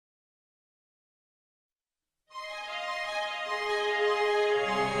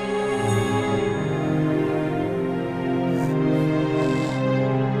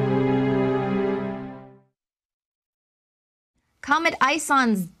Comet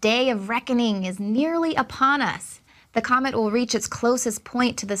Ison's day of reckoning is nearly upon us. The comet will reach its closest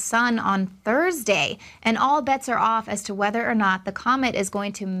point to the sun on Thursday, and all bets are off as to whether or not the comet is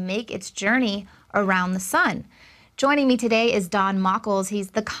going to make its journey around the sun. Joining me today is Don Mockles.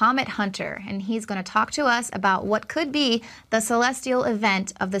 He's the comet hunter, and he's going to talk to us about what could be the celestial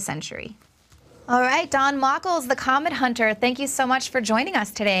event of the century. All right, Don Mockles, the comet hunter, thank you so much for joining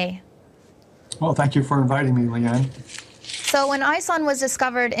us today. Well, thank you for inviting me, Leanne. So when Ison was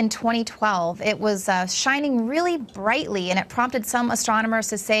discovered in 2012, it was shining really brightly, and it prompted some astronomers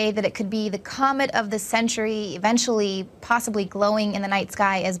to say that it could be the comet of the century, eventually possibly glowing in the night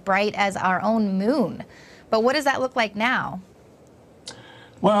sky as bright as our own moon. But what does that look like now?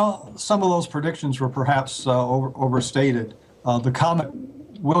 Well, some of those predictions were perhaps overstated. The comet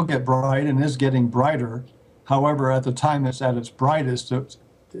will get bright and is getting brighter. However, at the time it's at its brightest,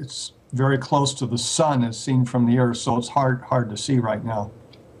 it's very close to the sun as seen from the Earth, so it's hard to see right now.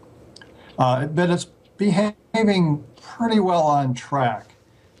 But it's behaving pretty well on track.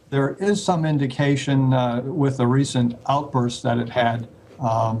 There is some indication with the recent outburst that it had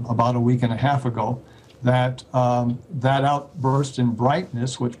about a week and a half ago that that outburst in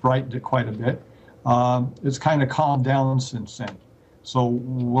brightness, which brightened it quite a bit, it's kind of calmed down since then. So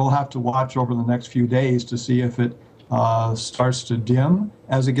we'll have to watch over the next few days to see if it starts to dim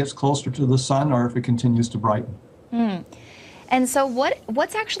as it gets closer to the sun, or if it continues to brighten. And so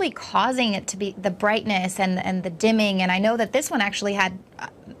what's actually causing it to be the brightness and the dimming? And I know that this one actually had,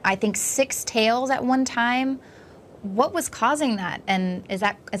 I think, 6 tails at one time. What was causing that? And is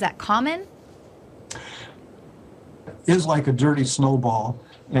that common? Is like a dirty snowball,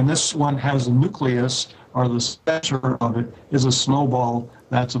 and this one has a nucleus, or the center of it is a snowball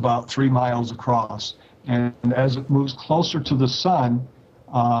that's about 3 miles across. And as it moves closer to the sun,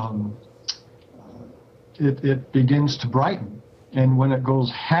 it begins to brighten. And when it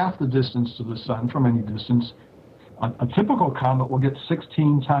goes half the distance to the sun from any distance, a typical comet will get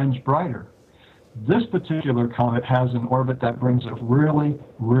 16 times brighter. This particular comet has an orbit that brings it really,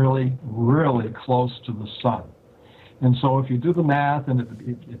 really, really close to the sun. And so if you do the math and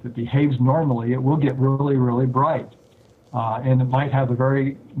if it behaves normally, it will get really, really bright. And it might have a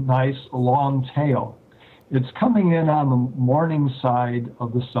very nice long tail. It's coming in on the morning side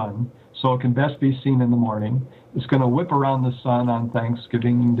of the sun, so it can best be seen in the morning. It's going to whip around the sun on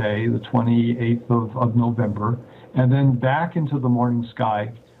Thanksgiving Day, the 28th of November, and then back into the morning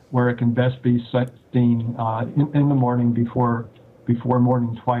sky, where it can best be seen in the morning before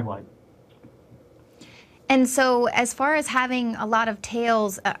morning twilight. And so as far as having a lot of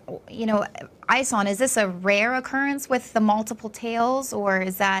tails, you know, Ison, is this a rare occurrence with the multiple tails, or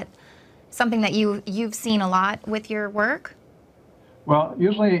is that something that you've seen a lot with your work? Well,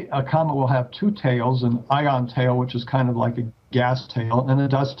 usually a comet will have 2 tails, an ion tail, which is kind of like a gas tail, and a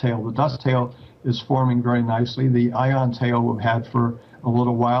dust tail. The dust tail is forming very nicely. The ion tail we've had for a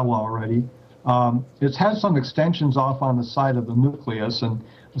little while already. It's had some extensions off on the side of the nucleus, and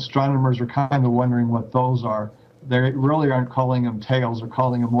astronomers are kind of wondering what those are. They really aren't calling them tails, they're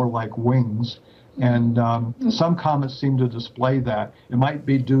calling them more like wings. And some comets seem to display that. It might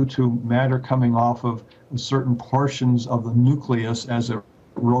be due to matter coming off of certain portions of the nucleus as it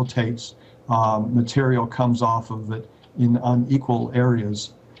rotates. Material comes off of it in unequal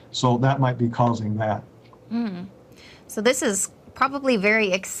areas. So that might be causing that. So this is probably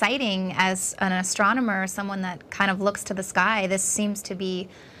very exciting as an astronomer, someone that kind of looks to the sky. This seems to be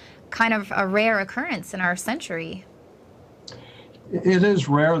kind of a rare occurrence in our century. It is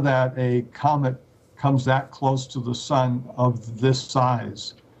rare that a comet comes that close to the sun of this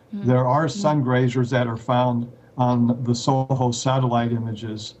size. There are sun grazers that are found on the SOHO satellite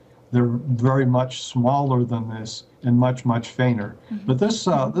images. They're very much smaller than this and much, much fainter. But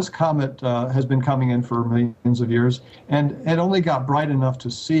this comet has been coming in for millions of years, and it only got bright enough to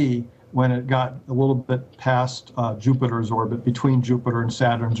see when it got a little bit past Jupiter's orbit. Between Jupiter and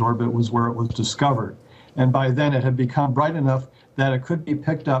Saturn's orbit was where it was discovered. And by then it had become bright enough that it could be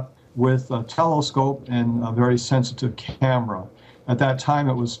picked up with a telescope and a very sensitive camera. At that time,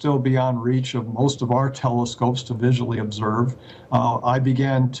 it was still beyond reach of most of our telescopes to visually observe. I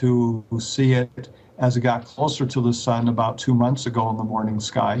began to see it as it got closer to the sun about 2 months ago in the morning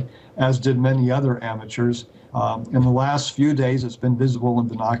sky, as did many other amateurs. In the last few days, it's been visible in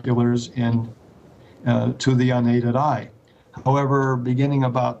binoculars and to the unaided eye. However, beginning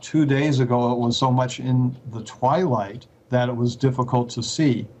about 2 days ago, it was so much in the twilight that it was difficult to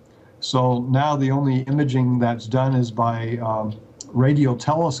see. So now the only imaging that's done is by radio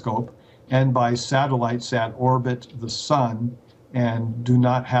telescope and by satellites that orbit the sun and do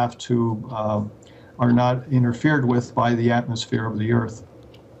not have to are not interfered with by the atmosphere of the Earth.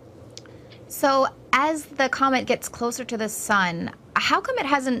 So as the comet gets closer to the sun, how come it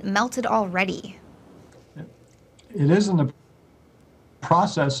hasn't melted already? It is in the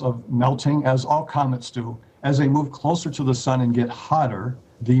process of melting, as all comets do. As they move closer to the sun and get hotter,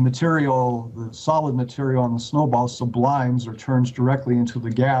 the material, the solid material on the snowball sublimes or turns directly into the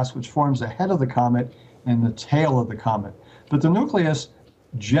gas, which forms the head of the comet and the tail of the comet. But the nucleus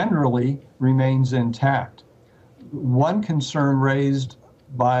generally remains intact. One concern raised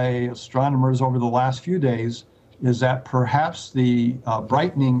by astronomers over the last few days is that perhaps the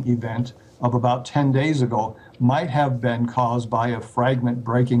brightening event of about 10 days ago might have been caused by a fragment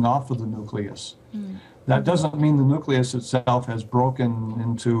breaking off of the nucleus. That doesn't mean the nucleus itself has broken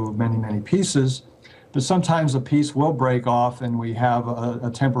into many, many pieces, but sometimes a piece will break off and we have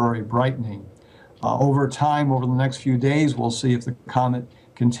a temporary brightening. Over time, over the next few days, we'll see if the comet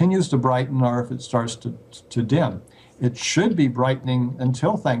continues to brighten or if it starts to dim. It should be brightening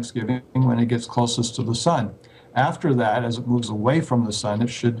until Thanksgiving when it gets closest to the sun. After that, as it moves away from the sun, it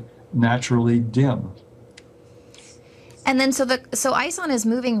should naturally dim. And then so Ison is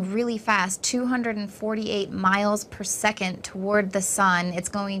moving really fast, 248 miles per second toward the sun. It's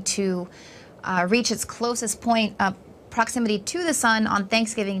going to reach its closest point of proximity to the sun on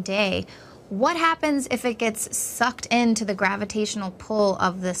Thanksgiving Day. What happens if it gets sucked into the gravitational pull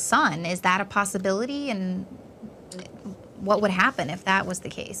of the sun? Is that a possibility? And what would happen if that was the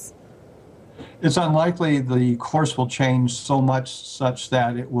case? It's unlikely the course will change so much such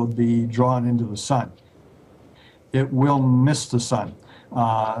that it will be drawn into the sun. It will miss the sun,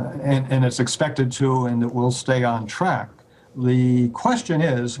 and it's expected to, and it will stay on track. The question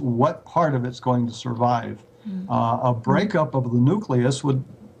is, what part of it's going to survive? A breakup of the nucleus would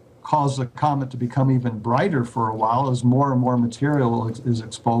cause the comet to become even brighter for a while as more and more material is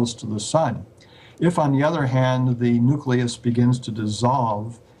exposed to the sun. If, on the other hand, the nucleus begins to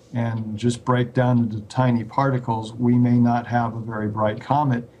dissolve and just break down into tiny particles, we may not have a very bright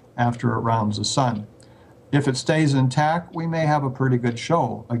comet after it rounds the sun. If it stays intact, we may have a pretty good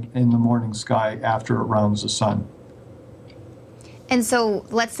show in the morning sky after it rounds the sun. And so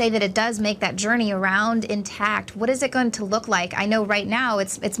let's say that it does make that journey around intact. What is it going to look like? I know right now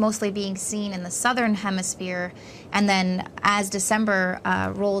it's mostly being seen in the southern hemisphere, and then as December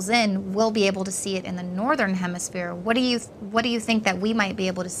rolls in, we'll be able to see it in the northern hemisphere. What do you think that we might be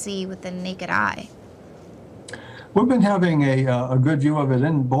able to see with the naked eye? We've been having a good view of it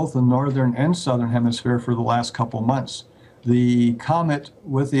in both the northern and southern hemisphere for the last couple months. The comet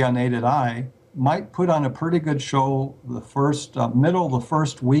with the unaided eye might put on a pretty good show the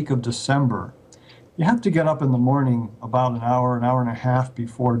first week of December. You have to get up in the morning about an hour and a half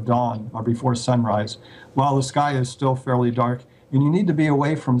before dawn or before sunrise, while the sky is still fairly dark, and you need to be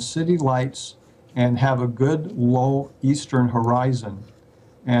away from city lights and have a good low eastern horizon.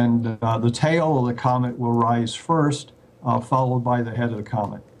 And the tail of the comet will rise first, followed by the head of the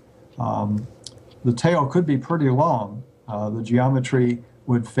comet. The tail could be pretty long. The geometry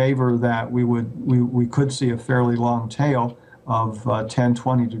would favor that we could see a fairly long tail of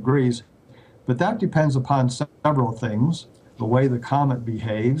 10-20 degrees, but that depends upon several things: the way the comet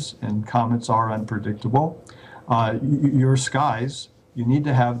behaves, and comets are unpredictable. Your skies, you need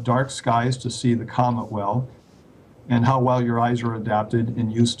to have dark skies to see the comet well, and how well your eyes are adapted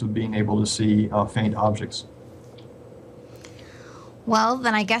and used to being able to see faint objects. Well,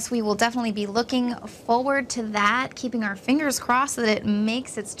 then I guess we will definitely be looking forward to that, keeping our fingers crossed that it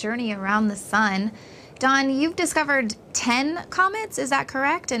makes its journey around the sun. Don, you've discovered 10 comets, is that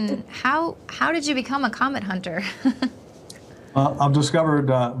correct? And how did you become a comet hunter? I've discovered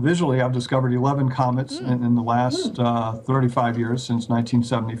 11 comets in the last 35 years, since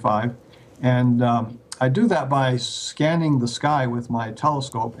 1975. And I do that by scanning the sky with my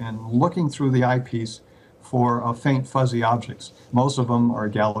telescope and looking through the eyepiece for faint fuzzy objects. Most of them are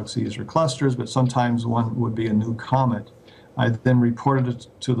galaxies or clusters, but sometimes one would be a new comet. I then reported it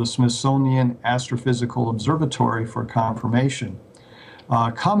to the Smithsonian Astrophysical Observatory for confirmation.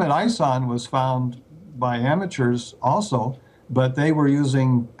 Comet Ison was found by amateurs also, but they were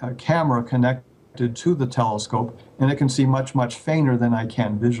using a camera connected to the telescope, and it can see much, much fainter than I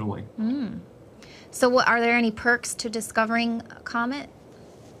can visually. So are there any perks to discovering a comet?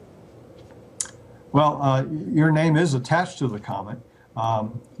 Well, your name is attached to the comet.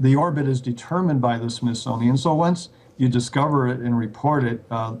 The orbit is determined by the Smithsonian, so once you discover it and report it,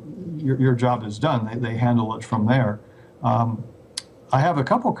 your job is done. They handle it from there. I have a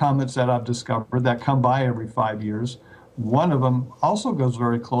couple comets that I've discovered that come by every 5 years. One of them also goes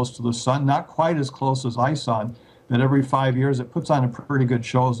very close to the sun, not quite as close as Ison, but every 5 years it puts on a pretty good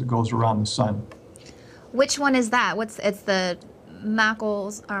show as it goes around the sun. Which one is that? It's the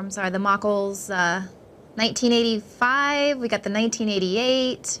Mackles, or I'm sorry, the Mackles 1985. We got the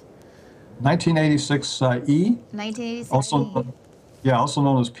 1988. 1986 E. 1986 Also, E. also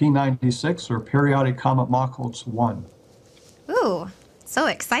known as P96 or Periodic Comet Mackles 1. Ooh, so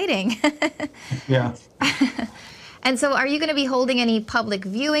exciting. Yeah. And so are you going to be holding any public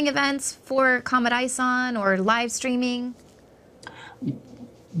viewing events for Comet Ison or live streaming?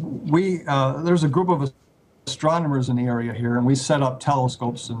 There's a group of astronomers in the area here, and we set up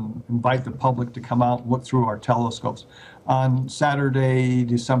telescopes and invite the public to come out and look through our telescopes. On Saturday,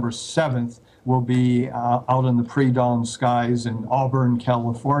 December 7th, we'll be out in the pre-dawn skies in Auburn,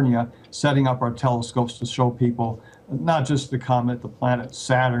 California, setting up our telescopes to show people not just the comet, the planet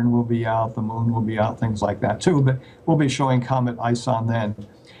Saturn will be out, the moon will be out, things like that too, but we'll be showing Comet Ison then.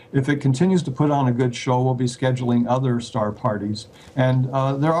 If it continues to put on a good show, we'll be scheduling other star parties. And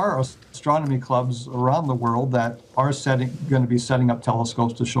there are astronomy clubs around the world that are going to be setting up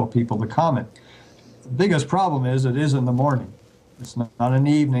telescopes to show people the comet. The biggest problem is it is in the morning. It's not in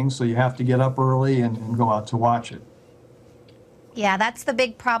the evening, so you have to get up early and go out to watch it. Yeah, that's the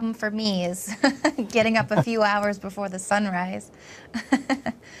big problem for me is getting up a few hours before the sunrise.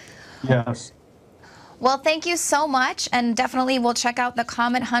 Yes. Well, thank you so much, and definitely we'll check out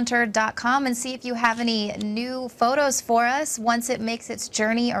thecomethunter.com and see if you have any new photos for us once it makes its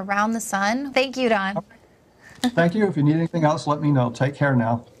journey around the sun. Thank you, Don. Thank you. If you need anything else, let me know. Take care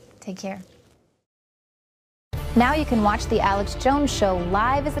now. Take care. Now you can watch The Alex Jones Show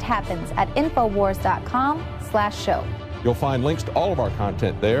live as it happens at Infowars.com/show. You'll find links to all of our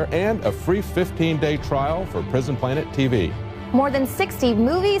content there and a free 15-day trial for Prison Planet TV. More than 60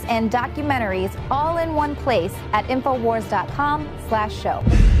 movies and documentaries all in one place at Infowars.com/show.